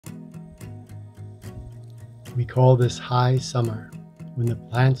We call this high summer, when the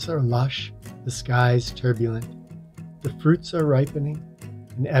plants are lush, the skies turbulent, the fruits are ripening,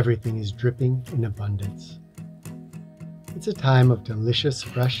 and everything is dripping in abundance. It's a time of delicious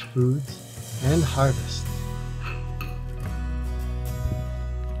fresh foods and harvests.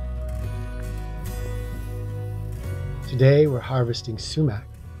 Today we're harvesting sumac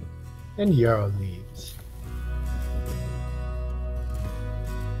and yarrow leaves.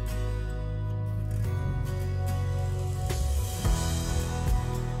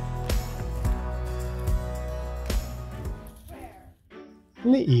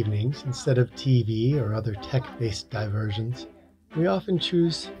 In the evenings, instead of TV or other tech-based diversions, we often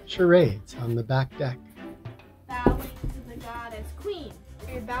choose charades on the back deck. Bowing to the goddess queen.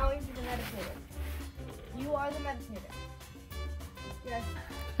 You're bowing to the meditator. You are the meditator. Yes.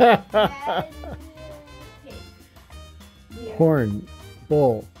 Meditate. Horn,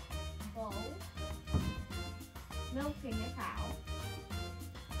 bull. Bull. Milking a cow.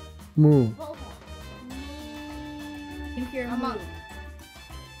 Moo. Bull. You're A monk.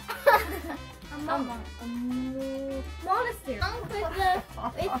 A monk. Monastery. Monk with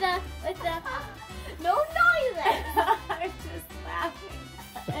the no noises. I'm just laughing.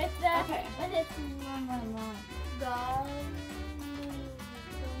 It's the Okay. when it's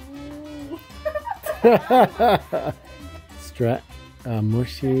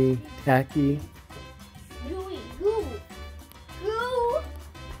Mushy, tacky. gooey, goo.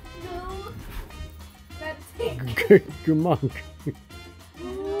 Meditate. Gumunk.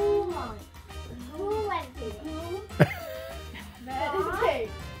 Goo monk. Goo meditate. Meditate.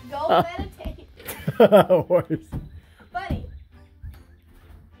 Go meditate. Horse. Buddy.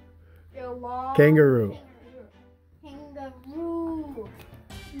 Go long. Kangaroo. Kangaroo.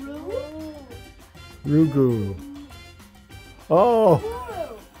 Roo. Rugu. Oh!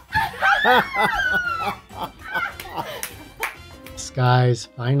 Skies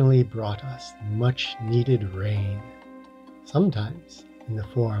finally brought us much needed rain, sometimes in the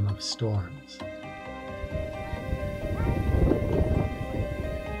form of storms.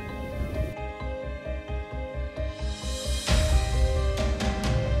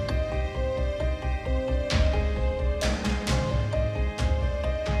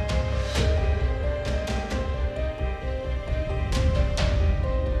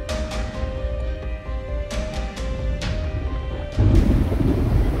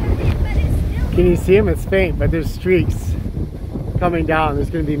 Can you see them? It's faint, but there's streaks coming down.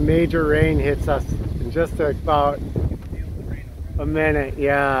 There's going to be major rain hits us in just about a minute.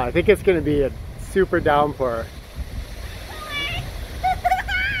 Yeah, I think it's going to be a super downpour.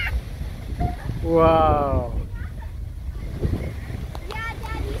 Wow. Yeah,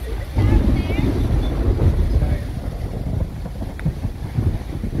 Dad, you see the stars there?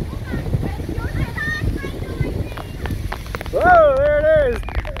 Whoa, there it is.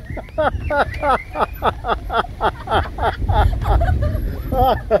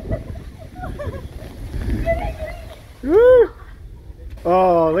 Woo!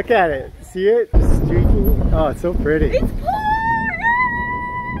 Oh, look at it. See it? Streaking. Oh, it's so pretty. It's pouring!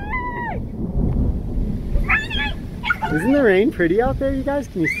 Isn't the rain pretty out there, you guys?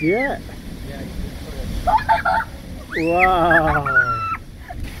 Can you see it? Wow.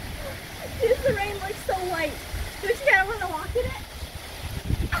 The rain looks so white. Don't you guys want to walk in it?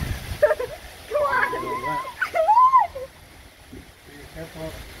 Come on!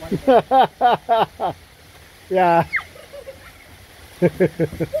 Come on! Yeah. It's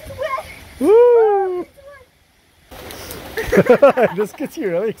wet! Woo! This gets you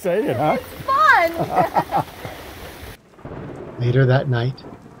really excited, huh? It's fun! Later that night,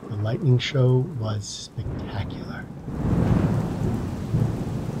 the lightning show was spectacular.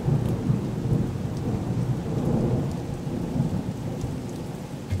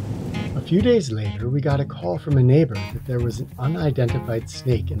 A few days later, we got a call from a neighbor that there was an unidentified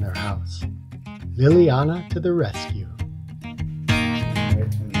snake in their house. Liliana to the rescue.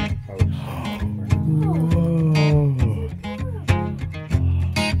 Whoa.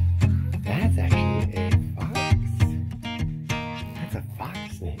 That's actually a fox. That's a fox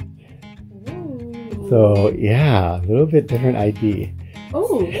snake. Ooh. So, yeah, a little bit different ID.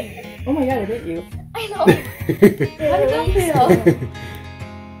 Oh. Oh my god, I bit you. I know. How did that feel?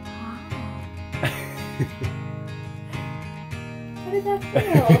 How did that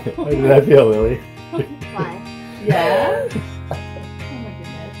feel? How did that feel, Lily? Fun. Yeah? Oh my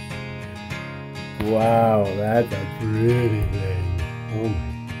goodness. Wow, that's a pretty thing. Oh my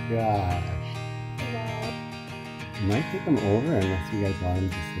gosh. You might take them over unless you guys want them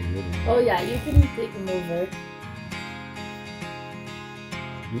to stay living. Oh yeah, you can take them over.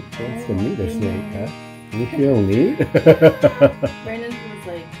 That's the meter snake, huh? You feel neat? Brandon was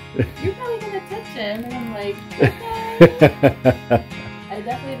like, "You're probably gonna touch him," and I'm like, "Okay." I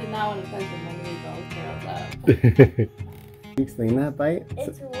definitely did not want to touch him when he was all curled up. Can you explain that bite?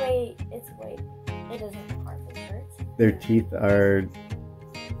 It's way, it doesn't hardly hurt. Their teeth are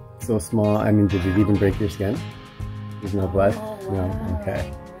so small. I mean, did it even break your skin? There's no blood? Oh, No? wow.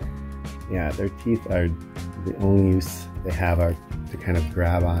 Okay. Yeah, their teeth are the only use they have are to kind of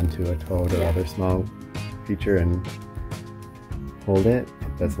grab onto a toad or other small creature and hold it.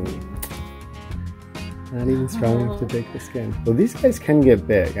 It doesn't, not even strong enough to break the skin. So these guys can get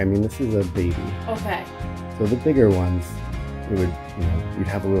big. I mean, this is a baby. Okay. So the bigger ones, it would, you'd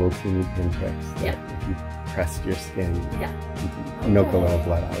have a little teeny pinpricks. Yeah. If you pressed your skin, Yeah. you'd milk a little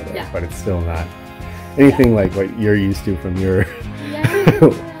blood out of it. Yeah. But it's still not anything like what you're used to from your Yeah.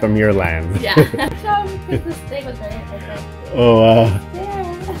 from your land. Yeah. So, because the steak was very perfect. Oh wow.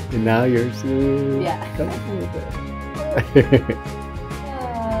 Yeah. And now you're so Yeah. comfortable with it.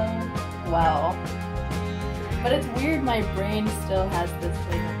 Wow. But it's weird, my brain still has this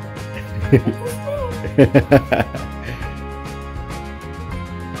thing of like, it's a snake.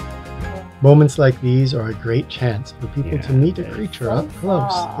 Moments like these are a great chance for people to Yeah, meet a it's creature so up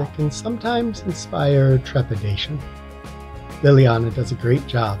close soft. that can sometimes inspire trepidation. Liliana does a great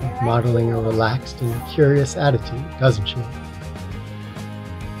job of modeling a relaxed and curious attitude, doesn't she?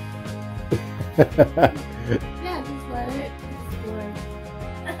 Yeah, just let it explore.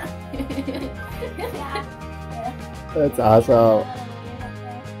 That's awesome.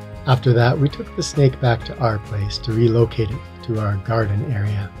 After that, we took the snake back to our place to relocate it to our garden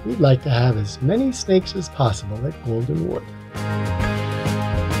area. We'd like to have as many snakes as possible at Golden Wood.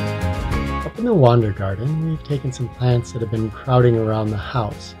 Up in the Wander Garden, we've taken some plants that have been crowding around the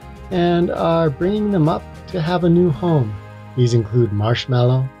house and are bringing them up to have a new home. These include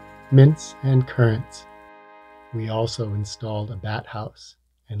marshmallow, mints, and currants. We also installed a bat house,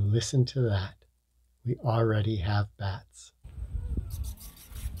 and listen to that. We already have bats.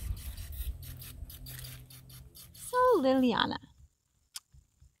 So, Liliana,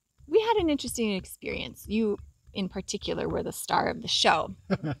 we had an interesting experience. You, in particular, were the star of the show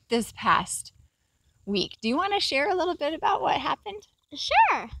this past week. Do you want to share a little bit about what happened?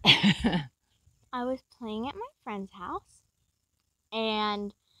 Sure. I was playing at my friend's house,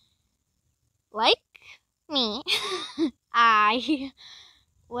 and like me, I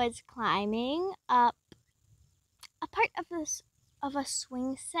was climbing up a part of a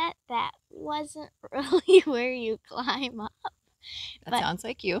swing set that wasn't really where you climb up. That sounds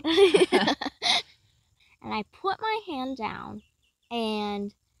like you. And I put my hand down,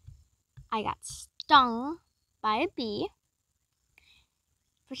 and I got stung by a bee,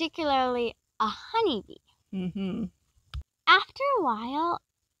 particularly a honeybee. Mm-hmm. After a while,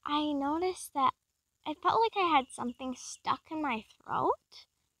 I noticed that I felt like I had something stuck in my throat,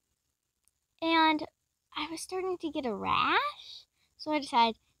 and I was starting to get a rash. So I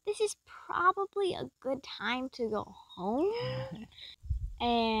decided this is probably a good time to go home.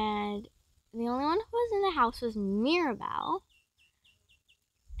 And the only one who was in the house was Mirabelle.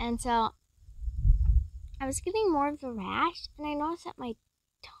 And so I was getting more of the rash, and I noticed that my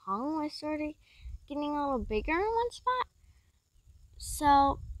tongue was sort of getting a little bigger in one spot.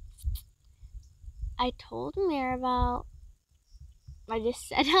 So I told Mirabelle, I just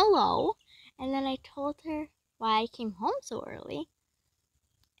said hello, and then I told her why I came home so early.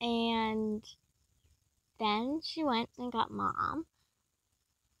 And then she went and got Mom.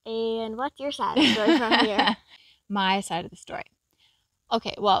 And what's your side of the story from here? My side of the story.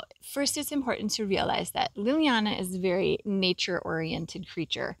 Okay, well, first it's important to realize that Liliana is a very nature-oriented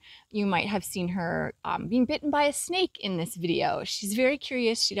creature. You might have seen her being bitten by a snake in this video. She's very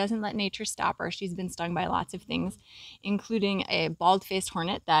curious. She doesn't let nature stop her. She's been stung by lots of things, including a bald-faced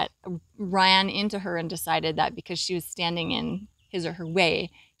hornet that ran into her and decided that because she was standing in his or her way,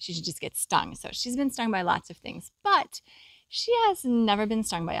 she should just get stung. So she's been stung by lots of things, but she has never been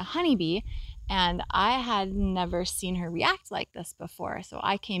stung by a honeybee. And I had never seen her react like this before. So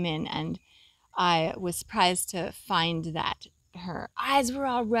I came in and I was surprised to find that her eyes were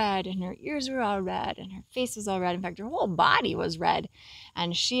all red and her ears were all red and her face was all red. In fact, her whole body was red.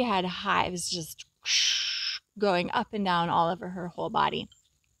 And she had hives just going up and down all over her whole body.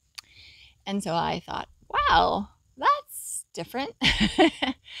 And so I thought, wow, that's different.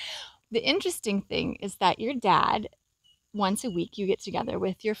 The interesting thing is that your dad, once a week, you get together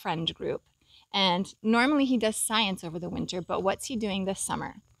with your friend group. And normally he does science over the winter, but what's he doing this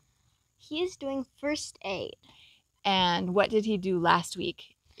summer? He is doing first aid. And what did he do last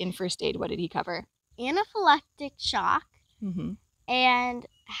week in first aid? What did he cover? Anaphylactic shock Mm-hmm. and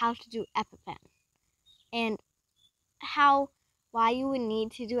how to do EpiPen. and why you would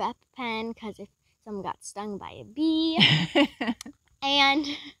need to do EpiPen, because if someone got stung by a bee. And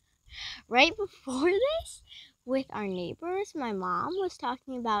right before this, with our neighbors, my mom was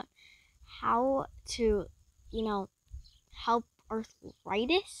talking about how to, help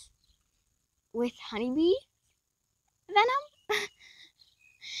arthritis with honeybee venom.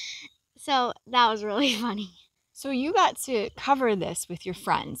 So that was really funny. So you got to cover this with your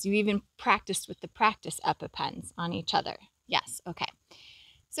friends. You even practiced with the practice EpiPens on each other. Yes, okay.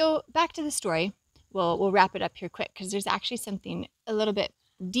 So back to the story. We'll wrap it up here quick because there's actually something a little bit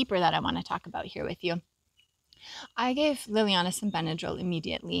deeper that I want to talk about here with you. I gave Liliana some Benadryl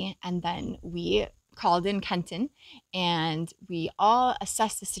immediately, and then we called in Kenton, and we all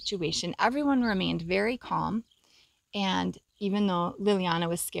assessed the situation. Everyone remained very calm, and even though Liliana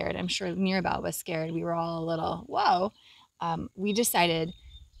was scared, I'm sure Mirabelle was scared, we were all a little, whoa. We decided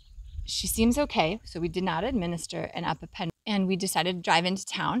she seems okay, so we did not administer an EpiPen, and we decided to drive into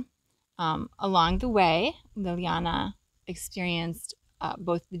town. Along the way, Liliana experienced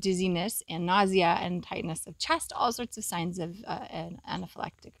both the dizziness and nausea and tightness of chest, all sorts of signs of an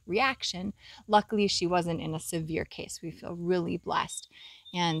anaphylactic reaction. Luckily, she wasn't in a severe case. We feel really blessed.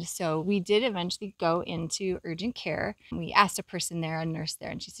 And so we did eventually go into urgent care. We asked a person there, a nurse there,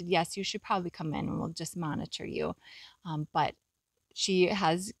 and she said, yes, you should probably come in and we'll just monitor you. But she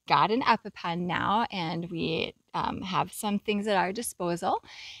has got an EpiPen now, and we have some things at our disposal.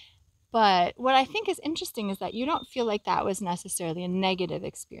 But what I think is interesting is that you don't feel like that was necessarily a negative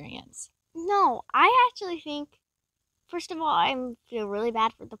experience. No, I actually think, first of all, I feel really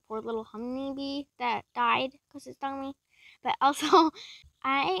bad for the poor little honeybee that died because it stung me. But also,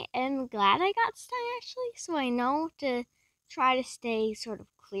 I am glad I got stung, actually, so I know to try to stay sort of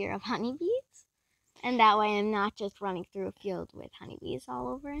clear of honeybees. And that way I'm not just running through a field with honeybees all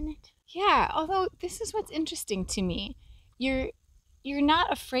over in it. Yeah, although this is what's interesting to me. You're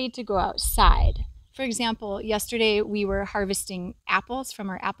not afraid to go outside. For example, yesterday we were harvesting apples from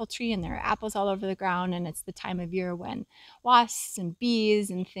our apple tree, and there are apples all over the ground, and it's the time of year when wasps and bees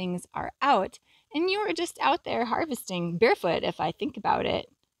and things are out. And you were just out there harvesting barefoot, if I think about it.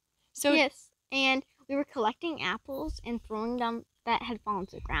 So yes, and we were collecting apples and throwing them that had fallen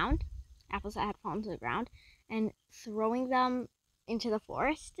to the ground, apples that had fallen to the ground, and throwing them into the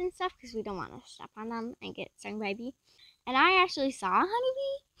forest and stuff because we don't want to step on them and get stung by a bee. And I actually saw a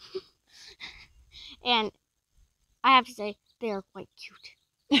honeybee, and I have to say, they are quite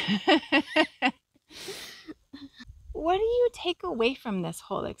cute. What do you take away from this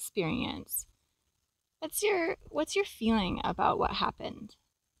whole experience? What's your feeling about what happened?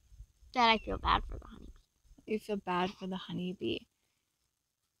 That I feel bad for the honeybee. You feel bad for the honeybee,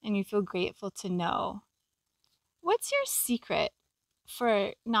 and you feel grateful to know. What's your secret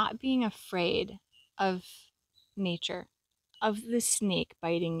for not being afraid of nature, of the snake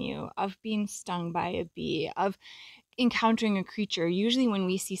biting you, of being stung by a bee, of encountering a creature? Usually when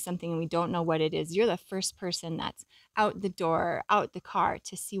we see something and we don't know what it is, you're the first person that's out the door, out the car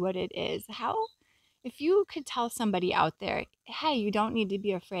to see what it is. If you could tell somebody out there, hey, you don't need to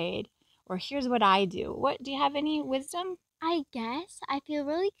be afraid, or here's what I do, do you have any wisdom? I guess I feel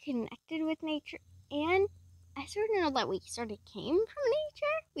really connected with nature, and I sort of know that we sort of came from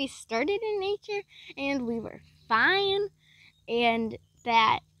nature. We started in nature, and we were fine, and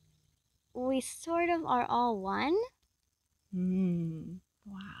that we sort of are all one.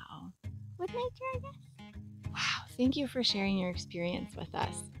 Wow. With nature, I guess. Wow, thank you for sharing your experience with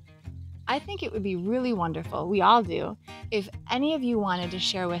us. I think it would be really wonderful, we all do, if any of you wanted to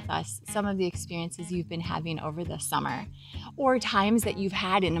share with us some of the experiences you've been having over the summer, or times that you've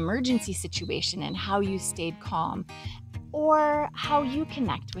had an emergency situation and how you stayed calm, or how you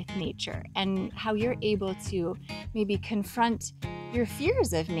connect with nature and how you're able to maybe confront your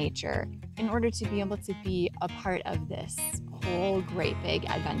fears of nature in order to be able to be a part of this whole great big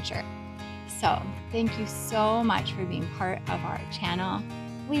adventure. So thank you so much for being part of our channel.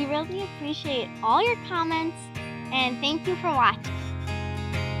 We really appreciate all your comments, and thank you for watching.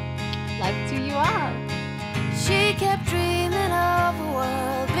 Love to you all. She kept dreaming of a world